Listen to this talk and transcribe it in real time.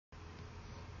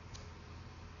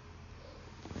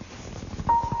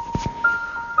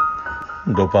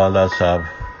गोपालदास साहब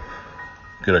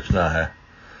की रचना है।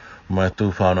 मैं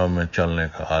तूफानों में चलने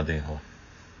का आदी हूँ।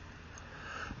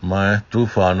 मैं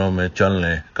तूफानों में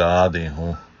चलने का आदी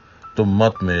हूँ, तुम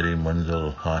मत मेरी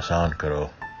मंजिल आसान करो।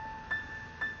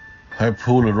 है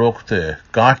फूल रोकते,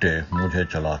 कांटे मुझे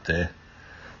चलाते,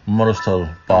 मरुस्थल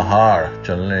पहाड़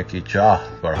चलने की चाह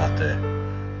बढ़ाते।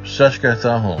 सच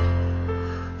कहता हूँ,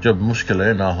 जब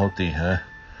मुश्किलें ना होती हैं,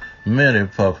 मेरे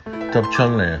पग तब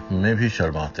चलने में भी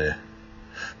शर्माते।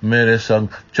 मेरे संग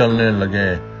चलने लगे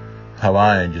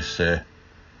हवाएं, जिससे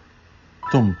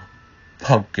तुम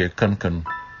पग के कनकन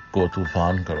को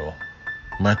तूफान करो।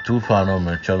 मैं तूफानों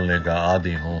में चलने का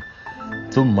आदी हूँ,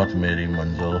 तुम मत मेरी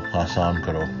मंजिल आसान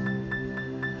करो।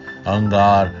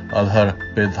 अंगार अधर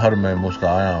पे धर में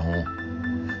मुस्काया हूँ,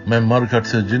 मैं मरघट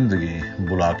से जिंदगी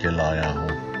बुला के लाया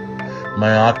हूँ।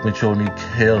 मैं आंख में चोनी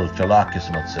खेल चला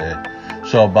किस्मत से,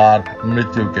 100 बार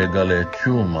मृत्यु के गले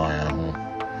चूम आया हूँ।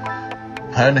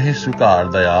 है नहीं स्वीकार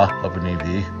दया अपनी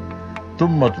भी,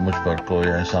 तुम मत मुझ पर कोई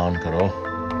एहसान करो।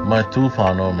 मैं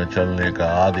तूफानों में चलने का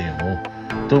आदी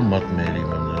हूँ, तुम मत मेरी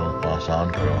मंजिल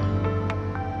आसान करो।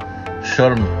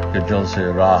 शर्म के जल से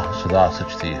राह सदा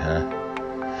सजती है,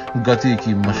 गति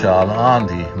की मशाल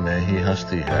आंधी में ही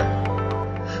हंसती है।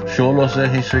 शोलों से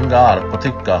ही श्रृंगार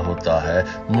पथिक का होता है,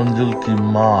 मंजिल की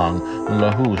मांग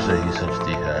लहू से ही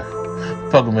सजती है।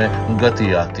 पग में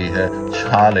गति आती है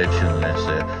छाले छिलने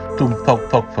से, तुम पग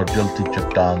पग पर जलती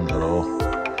चट्टान धरो।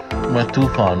 मैं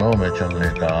तूफानों में चलने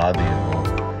का आदी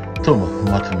हूँ, तुम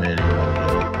मत मेरी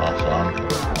मंजिल आसान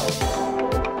करो।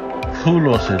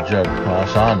 फूलों से जग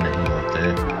आसान नहीं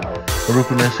होते,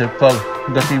 रुकने से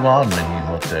पग गतिवान नहीं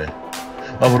होते।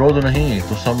 अवरोध नहीं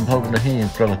तो संभव नहीं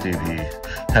प्रगति भी,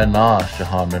 है नाश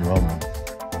जहां निर्मम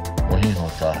वहीं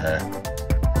होता है।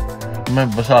 मैं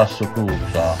बसा सुकून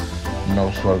सा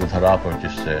नव स्वर्ग धरा पर,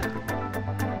 जिससे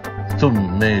तुम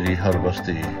मेरी हर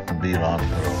बस्ती वीरान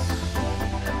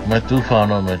करो। मैं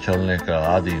तूफानों में चलने का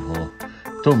आदी हूँ,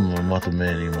 तुम मत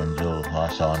मेरी मंजिल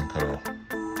आसान करो।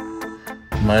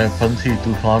 मैं पंथी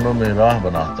तूफानों में राह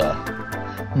बनाता,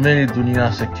 मेरी दुनिया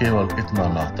से केवल इतना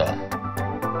नाता।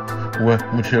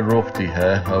 वह मुझे रोकती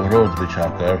है अवरोध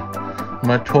बिछाकर,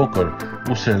 मैं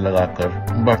ठोकर उसे लगाकर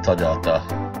बढ़ता जाता।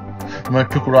 मैं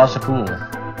ठुकरा सकूं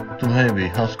तुम्हें भी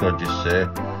हंसकर, जिससे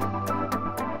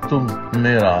तुम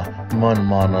मेरा मन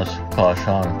मानस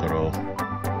पाषाण करो।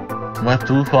 मैं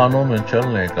तूफानों में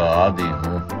चलने का आदी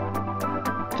हूँ,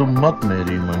 तुम मत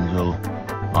मेरी मंजिल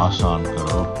आसान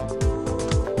करो।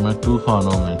 मैं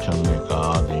तूफानों में चलने का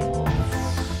आदी हूँ,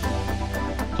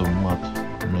 तुम मत